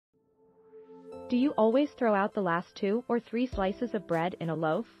Do you always throw out the last 2 or 3 slices of bread in a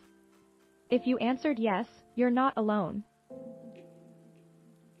loaf? If you answered yes, you're not alone.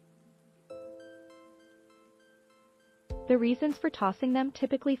 The reasons for tossing them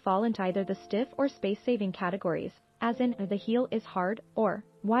typically fall into either the stiff or space-saving categories, as in the heel is hard, or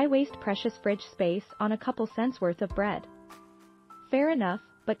why waste precious fridge space on a couple cents worth of bread? Fair enough,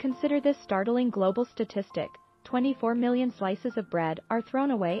 but consider this startling global statistic: 24 million slices of bread are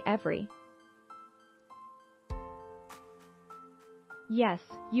thrown away every. Yes,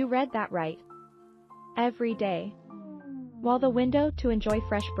 you read that right. Every day. While the window to enjoy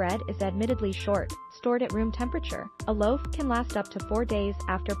fresh bread is admittedly short, stored at room temperature, a loaf can last up to 4 days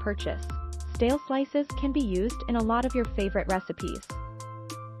after purchase. Stale slices can be used in a lot of your favorite recipes.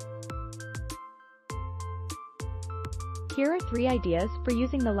 Here are 3 ideas for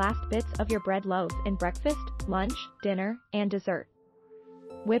using the last bits of your bread loaf in breakfast, lunch, dinner, and dessert.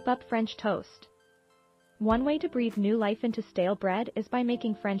 Whip up French toast. One way to breathe new life into stale bread is by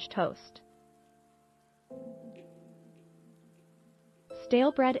making French toast.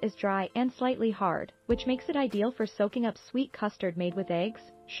 Stale bread is dry and slightly hard, which makes it ideal for soaking up sweet custard made with eggs,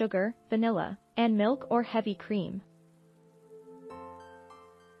 sugar, vanilla, and milk or heavy cream.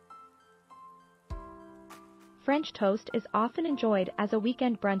 French toast is often enjoyed as a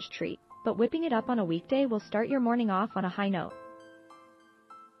weekend brunch treat, but whipping it up on a weekday will start your morning off on a high note.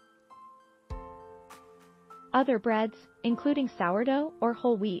 Other breads, including sourdough or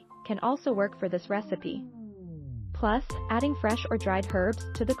whole wheat, can also work for this recipe. Plus, adding fresh or dried herbs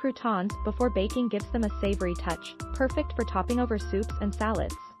to the croutons before baking gives them a savory touch, perfect for topping over soups and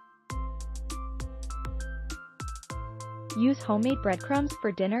salads. Use homemade breadcrumbs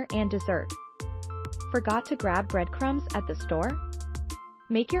for dinner and dessert. Forgot to grab breadcrumbs at the store?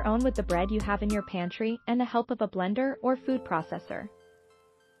 Make your own with the bread you have in your pantry and the help of a blender or food processor.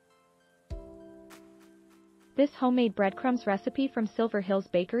 This homemade breadcrumbs recipe from Silver Hills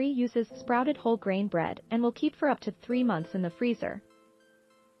Bakery uses sprouted whole grain bread and will keep for up to 3 months in the freezer.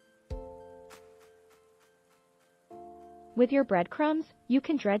 With your breadcrumbs, you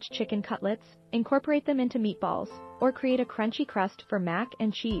can dredge chicken cutlets, incorporate them into meatballs, or create a crunchy crust for mac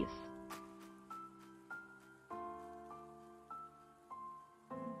and cheese.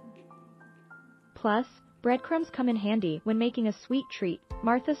 Plus, breadcrumbs come in handy when making a sweet treat.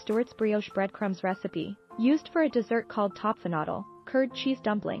 Martha Stewart's brioche breadcrumbs recipe, used for a dessert called topfenadel, curd cheese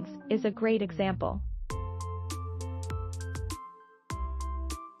dumplings, is a great example.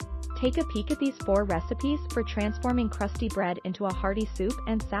 Take a peek at these 4 recipes for transforming crusty bread into a hearty soup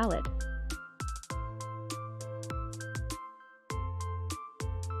and salad.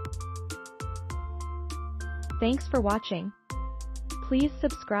 Thanks for watching. Please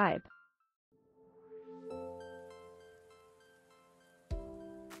subscribe.